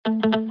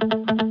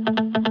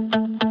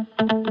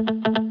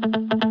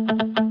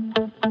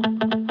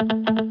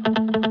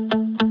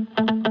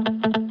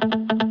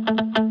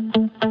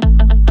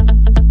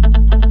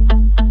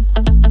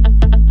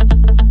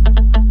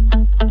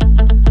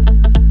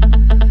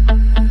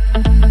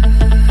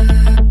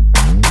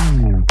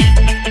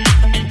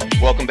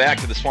back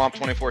to the Swamp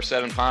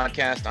 24/7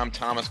 podcast. I'm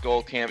Thomas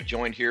Goldkamp,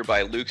 joined here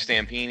by Luke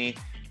Stampini.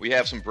 We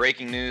have some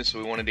breaking news, so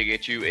we wanted to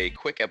get you a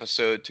quick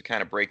episode to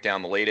kind of break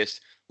down the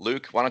latest.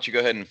 Luke, why don't you go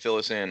ahead and fill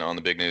us in on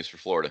the big news for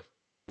Florida?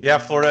 Yeah,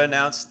 Florida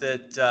announced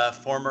that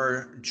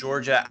former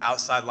Georgia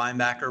outside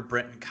linebacker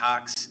Brenton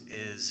Cox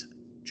is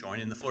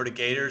joining the Florida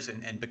Gators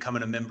and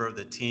becoming a member of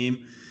the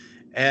team.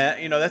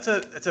 And that's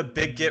a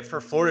big get for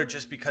Florida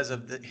just because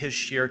of his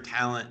sheer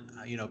talent.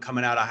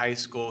 Coming out of high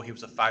school, he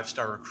was a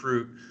 5-star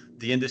recruit.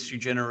 The industry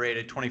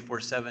generated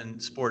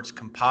 24/7 Sports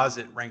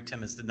Composite ranked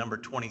him as the number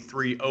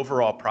 23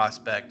 overall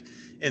prospect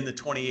in the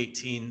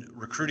 2018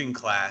 recruiting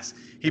class.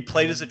 He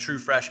played as a true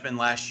freshman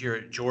last year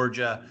at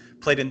Georgia,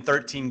 played in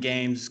 13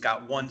 games,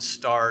 got 1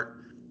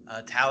 start,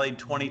 tallied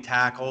 20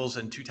 tackles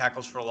and 2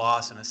 tackles for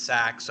loss and a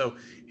sack. So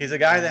he's a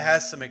guy that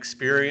has some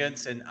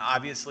experience and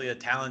obviously a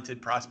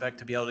talented prospect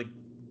to be able to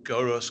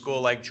go to a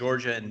school like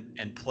Georgia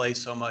and play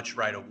so much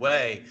right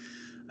away.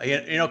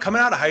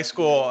 Coming out of high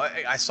school,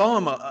 I saw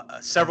him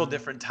several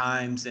different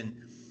times, and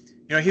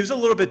he was a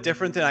little bit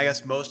different than I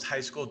guess most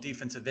high school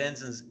defensive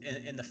ends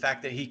in the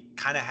fact that he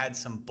kind of had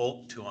some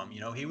bulk to him.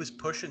 He was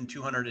pushing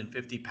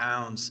 250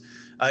 pounds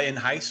in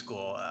high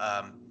school,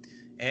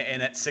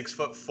 and at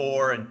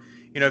 6'4". And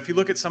if you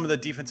look at some of the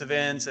defensive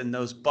ends and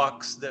those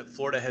bucks that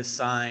Florida has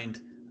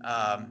signed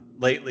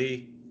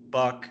lately,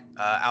 buck,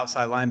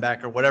 outside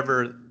linebacker,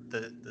 whatever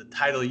the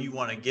title you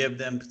want to give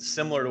them,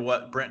 similar to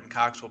what Brenton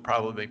Cox will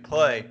probably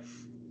play.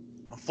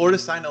 Florida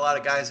signed a lot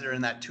of guys that are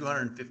in that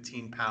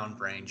 215-pound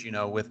range,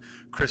 with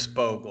Chris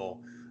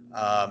Bogle,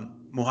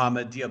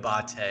 Muhammad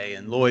Diabate,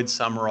 and Lloyd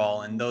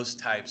Summerall, and those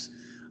types,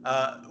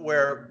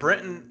 where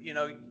Brenton,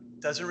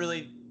 doesn't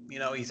really,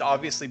 he's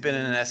obviously been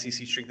in an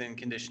SEC strength and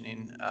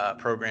conditioning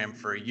program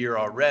for a year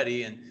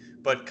already,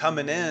 but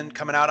coming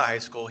out of high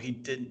school, he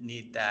didn't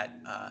need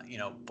that,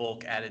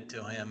 bulk added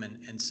to him.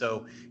 And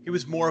so he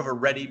was more of a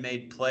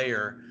ready-made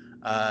player,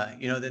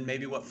 than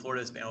maybe what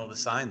Florida has been able to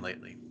sign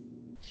lately.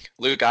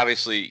 Luke,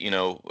 obviously,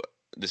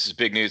 this is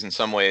big news in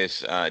some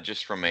ways,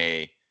 just from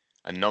a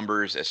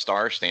numbers, a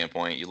star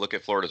standpoint. You look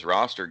at Florida's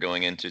roster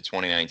going into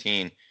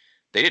 2019,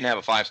 they didn't have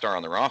a 5-star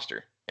on the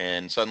roster.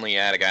 And suddenly you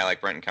add a guy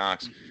like Brenton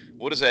Cox.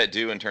 What does that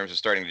do in terms of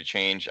starting to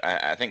change?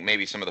 I think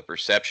maybe some of the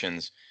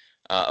perceptions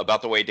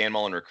about the way Dan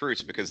Mullen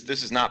recruits, because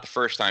this is not the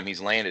first time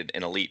he's landed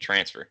an elite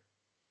transfer.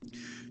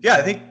 Yeah,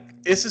 I think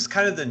this is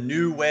kind of the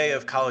new way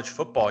of college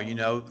football.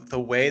 The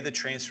way the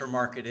transfer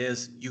market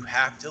is, you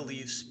have to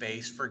leave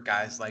space for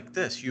guys like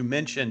this. You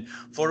mentioned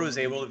Florida was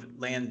able to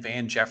land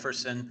Van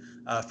Jefferson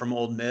from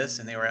Ole Miss,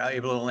 and they were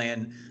able to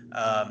land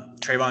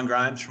Trayvon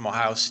Grimes from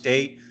Ohio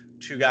State,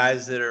 2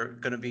 guys that are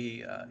going to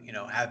be,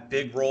 have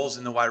big roles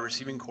in the wide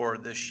receiving corps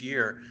this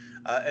year,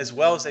 as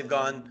well as they've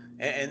gone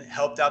and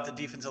helped out the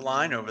defensive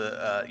line over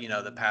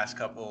the past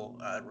couple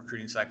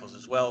recruiting cycles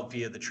as well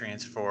via the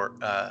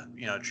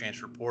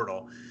transfer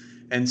portal.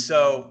 And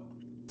so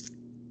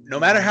no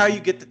matter how you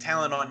get the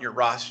talent on your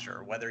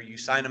roster, whether you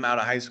sign them out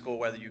of high school,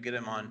 whether you get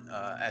them on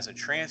as a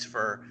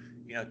transfer,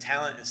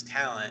 talent is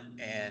talent,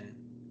 and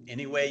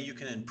any way you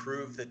can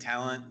improve the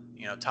talent,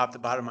 top to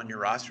bottom on your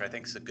roster, I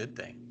think is a good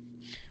thing.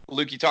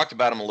 Luke, you talked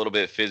about him a little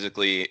bit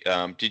physically.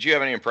 Did you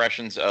have any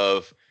impressions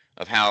of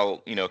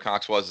how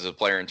Cox was as a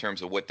player in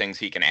terms of what things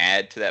he can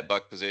add to that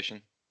buck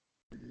position?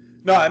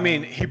 No, I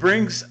mean, he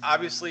brings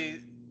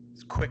obviously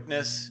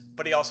quickness,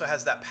 but he also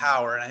has that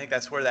power, and I think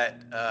that's where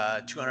that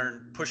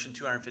pushing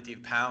 250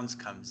 pounds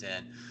comes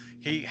in.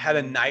 He had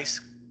a nice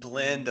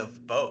blend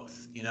of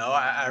both.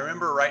 I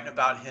remember writing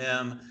about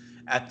him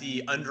at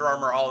the Under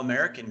Armour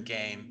All-American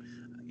game,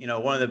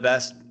 one of the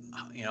best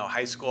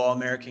high school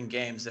All-American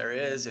games there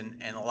is, and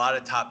a lot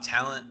of top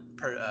talent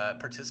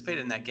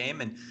participated in that game.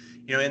 And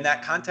in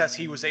that contest,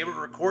 he was able to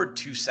record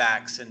 2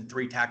 sacks and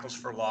 3 tackles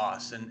for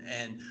loss,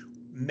 and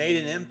made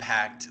an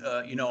impact,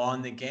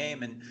 on the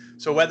game. And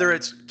so whether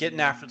it's getting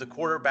after the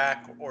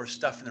quarterback or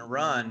stuffing the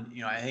run,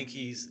 I think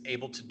he's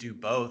able to do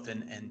both,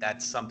 and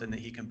that's something that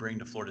he can bring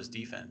to Florida's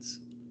defense.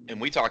 And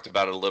we talked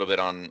about it a little bit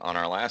on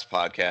our last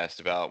podcast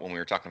about when we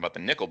were talking about the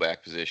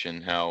nickelback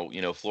position, how,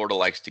 Florida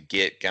likes to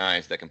get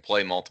guys that can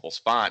play multiple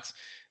spots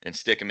and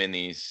stick him in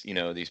these,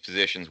 these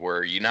positions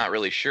where you're not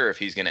really sure if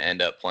he's going to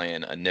end up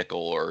playing a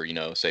nickel or,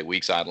 say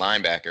weak side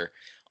linebacker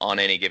on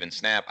any given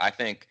snap. I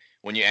think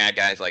when you add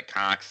guys like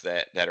Cox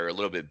that are a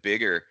little bit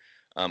bigger,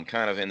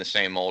 kind of in the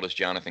same mold as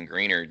Jonathan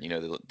Greener,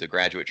 the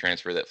graduate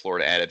transfer that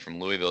Florida added from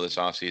Louisville this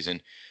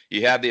offseason,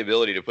 you have the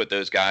ability to put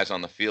those guys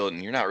on the field,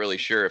 and you're not really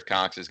sure if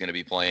Cox is going to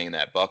be playing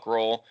that buck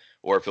role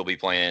or if he'll be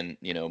playing,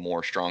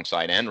 more strong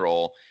side end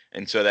role.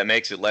 And so that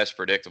makes it less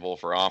predictable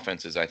for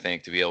offenses, I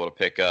think, to be able to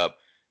pick up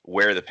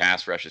where the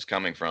pass rush is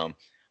coming from.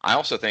 I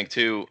also think,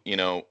 too,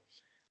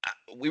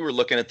 we were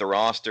looking at the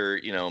roster,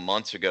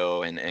 months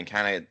ago and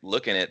kind of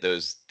looking at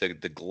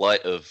the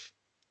glut of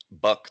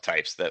buck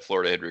types that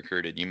Florida had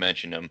recruited. You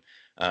mentioned them,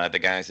 the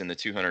guys in the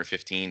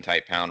 215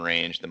 type pound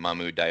range, the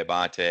Mahmoud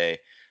Diabate,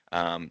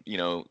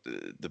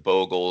 the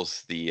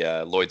Bogles, the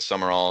Lloyd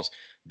Summeralls,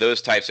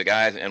 those types of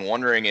guys, and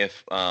wondering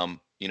if,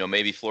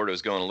 maybe Florida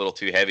was going a little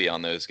too heavy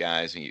on those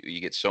guys. You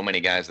get so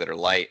many guys that are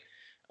light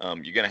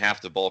You're going to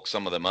have to bulk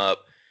some of them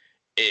up.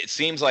 It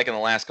seems like in the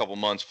last couple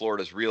months,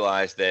 Florida's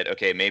realized that,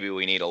 okay, maybe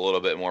we need a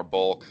little bit more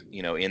bulk,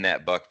 in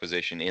that buck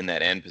position, in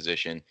that end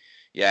position.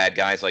 You add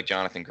guys like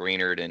Jonathan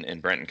Greenard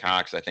and Brenton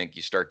Cox, I think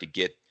you start to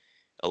get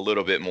a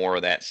little bit more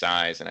of that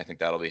size, and I think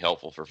that'll be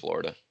helpful for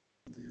Florida.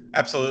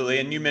 Absolutely.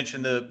 And you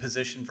mentioned the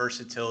position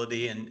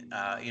versatility, and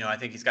I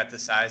think he's got the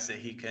size that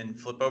he can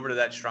flip over to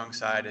that strong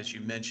side, as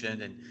you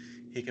mentioned, and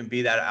he can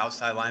be that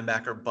outside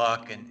linebacker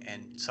buck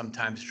and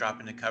sometimes drop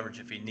into coverage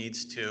if he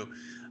needs to.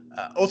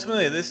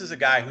 Ultimately, this is a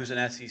guy who's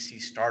an SEC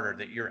starter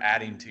that you're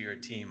adding to your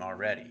team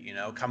already.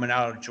 Coming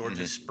out of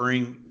Georgia's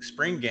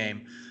spring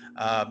game,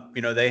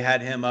 they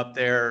had him up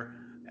there,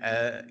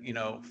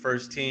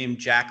 first team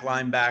Jack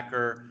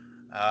linebacker.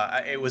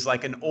 It was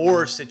like an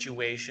or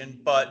situation,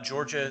 but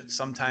Georgia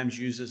sometimes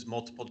uses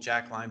multiple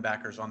Jack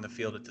linebackers on the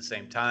field at the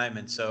same time.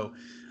 And so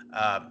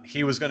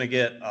he was going to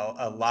get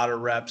a lot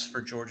of reps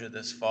for Georgia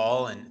this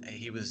fall, and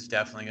he was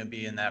definitely going to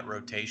be in that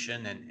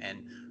rotation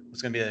and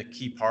was going to be a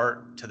key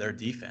part to their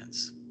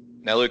defense.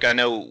 Now, Luke, I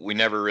know we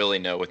never really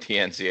know with the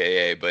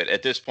NCAA, but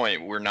at this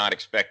point, we're not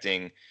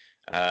expecting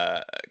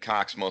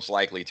Cox most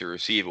likely to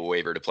receive a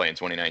waiver to play in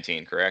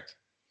 2019, correct?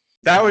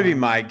 That would be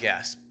my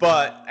guess.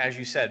 But as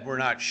you said, we're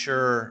not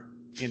sure,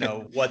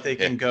 what they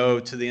can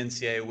go to the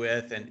NCAA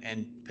with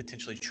and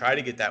potentially try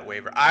to get that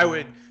waiver. I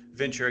would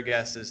venture a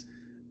guess is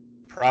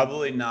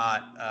probably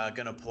not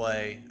going to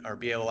play or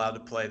be allowed to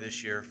play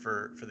this year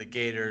for the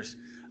Gators.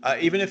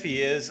 Even if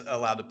he is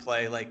allowed to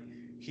play, like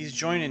he's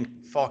joining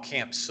fall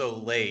camp so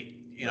late,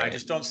 I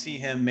just don't see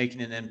him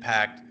making an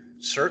impact.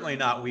 Certainly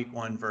not week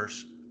 1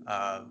 versus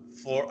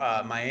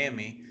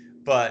Miami.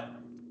 But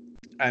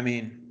I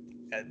mean,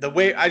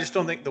 I just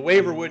don't think the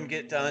waiver wouldn't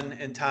get done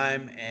in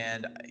time,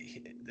 and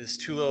there's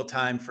too little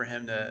time for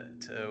him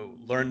to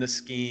learn the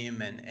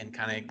scheme and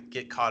kind of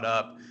get caught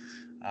up.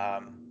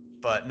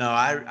 But no,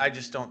 I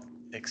just don't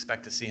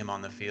expect to see him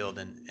on the field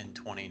in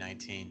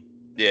 2019.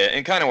 Yeah,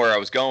 and kind of where I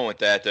was going with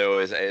that, though,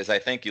 is I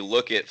think you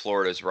look at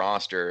Florida's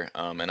roster,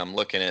 and I'm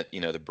looking at,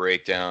 the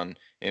breakdown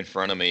in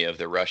front of me of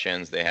the rush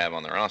ends they have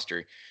on the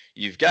roster.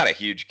 You've got a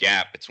huge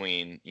gap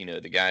between,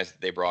 the guys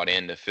that they brought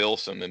in to fill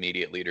some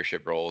immediate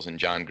leadership roles, and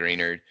John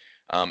Greenard,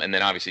 and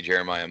then obviously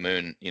Jeremiah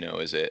Moon,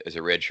 as a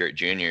redshirt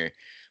junior.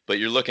 But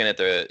you're looking at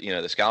the,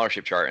 the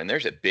scholarship chart, and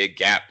there's a big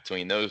gap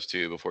between those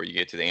two before you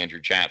get to the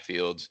Andrew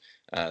Chatfields,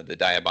 the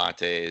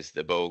Diabates,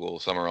 the Bogle,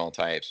 Summerall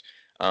types.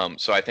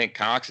 So I think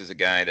Cox is a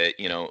guy that,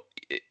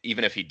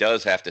 even if he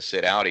does have to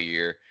sit out a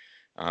year,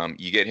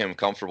 you get him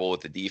comfortable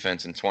with the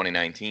defense in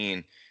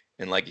 2019.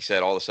 And like you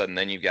said, all of a sudden,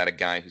 then you've got a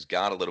guy who's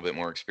got a little bit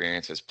more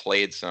experience, has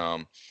played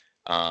some,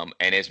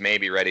 and is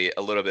maybe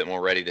a little bit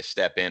more ready to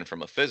step in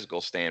from a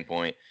physical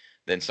standpoint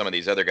than some of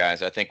these other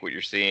guys. I think what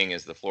you're seeing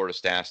is the Florida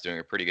staff's doing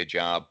a pretty good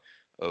job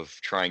of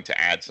trying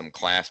to add some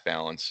class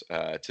balance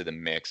to the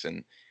mix.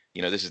 And,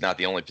 this is not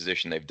the only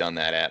position they've done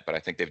that at, but I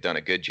think they've done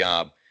a good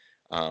job.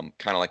 Kind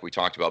of like we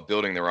talked about,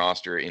 building the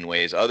roster in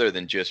ways other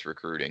than just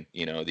recruiting.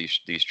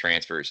 These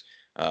transfers,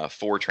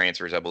 4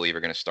 transfers I believe are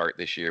going to start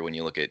this year. When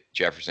you look at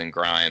Jefferson,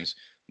 Grimes,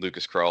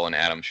 Lucas Krull, and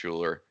Adam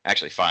Schuler,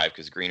 actually 5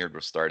 because Greenard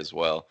will start as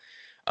well.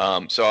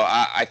 So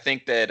I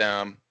think that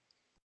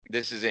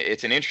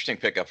it's an interesting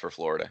pickup for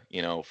Florida.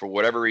 For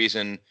whatever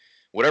reason,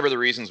 whatever the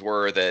reasons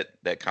were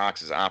that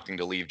Cox is opting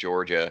to leave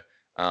Georgia,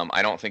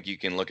 I don't think you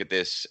can look at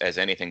this as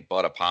anything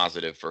but a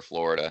positive for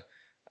Florida.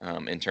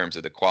 In terms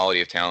of the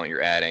quality of talent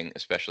you're adding,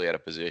 especially at a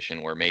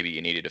position where maybe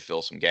you needed to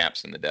fill some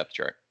gaps in the depth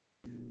chart.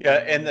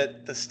 Yeah, and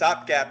the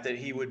stopgap that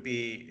he would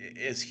be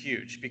is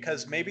huge,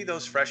 because maybe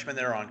those freshmen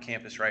that are on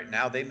campus right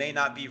now, they may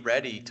not be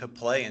ready to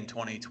play in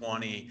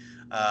 2020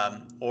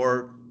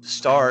 or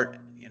start,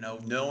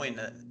 knowing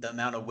the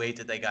amount of weight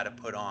that they got to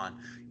put on.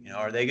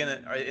 Are they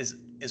going to, is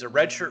a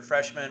redshirt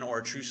freshman or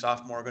a true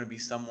sophomore going to be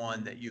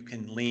someone that you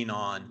can lean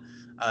on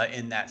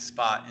in that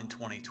spot in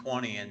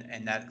 2020,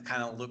 and that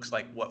kind of looks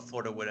like what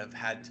Florida would have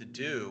had to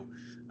do,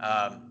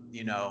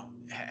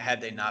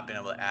 had they not been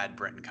able to add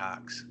Brenton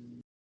Cox.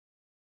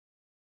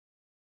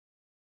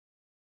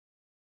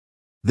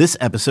 This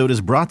episode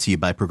is brought to you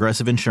by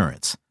Progressive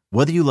Insurance.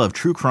 Whether you love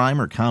true crime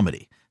or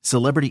comedy,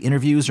 celebrity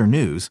interviews or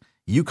news,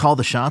 you call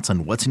the shots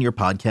on what's in your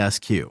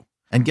podcast queue.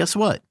 And guess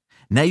what?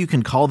 Now you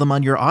can call them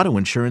on your auto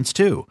insurance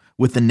too,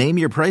 with the Name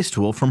Your Price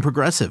tool from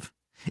Progressive.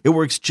 It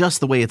works just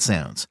the way it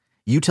sounds.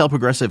 You tell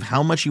Progressive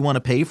how much you want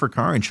to pay for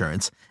car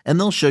insurance, and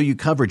they'll show you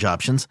coverage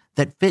options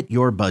that fit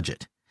your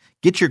budget.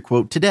 Get your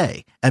quote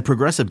today at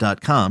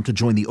Progressive.com to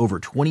join the over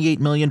 28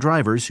 million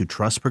drivers who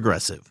trust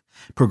Progressive.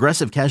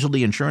 Progressive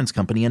Casualty Insurance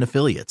Company and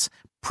Affiliates.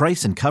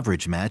 Price and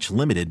coverage match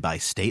limited by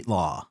state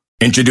law.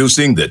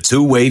 Introducing the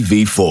Two-Way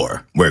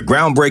V4, where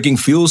groundbreaking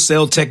fuel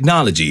cell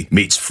technology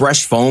meets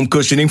fresh foam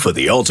cushioning for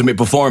the ultimate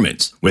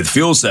performance. With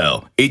Fuel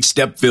Cell, each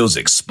step feels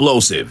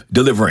explosive,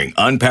 delivering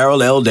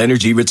unparalleled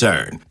energy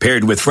return.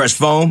 Paired with fresh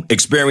foam,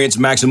 experience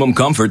maximum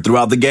comfort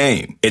throughout the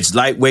game. Its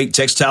lightweight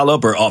textile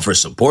upper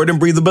offers support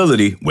and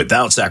breathability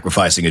without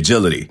sacrificing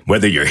agility.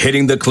 Whether you're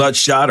hitting the clutch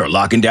shot or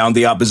locking down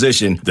the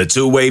opposition, the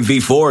Two-Way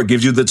V4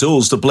 gives you the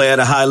tools to play at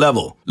a high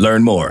level.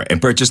 Learn more and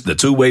purchase the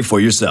Two-Way for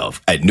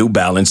yourself at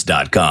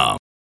newbalance.com.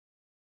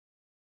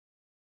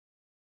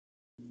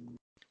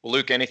 Well,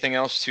 Luke, anything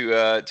else to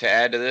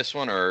add to this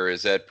one, or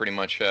is that pretty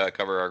much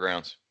cover our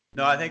grounds?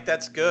 No, I think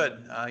that's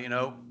good.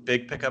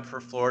 Big pickup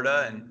for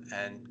Florida,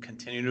 and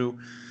continue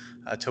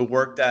to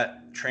work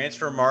that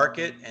transfer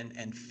market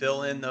and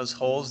fill in those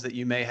holes that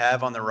you may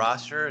have on the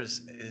roster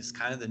is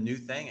kind of the new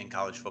thing in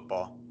college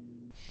football.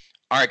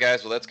 All right,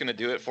 guys. Well, that's going to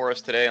do it for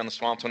us today on the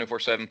Swamp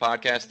 24/7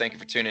 podcast. Thank you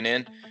for tuning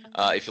in.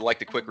 If you'd like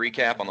the quick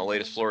recap on the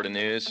latest Florida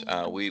news,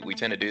 we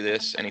tend to do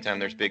this anytime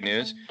there's big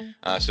news.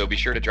 So be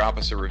sure to drop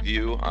us a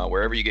review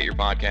wherever you get your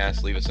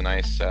podcast. Leave us a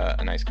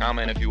nice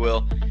comment, if you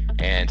will.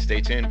 And stay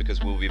tuned,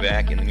 because we'll be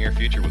back in the near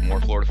future with more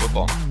Florida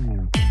football.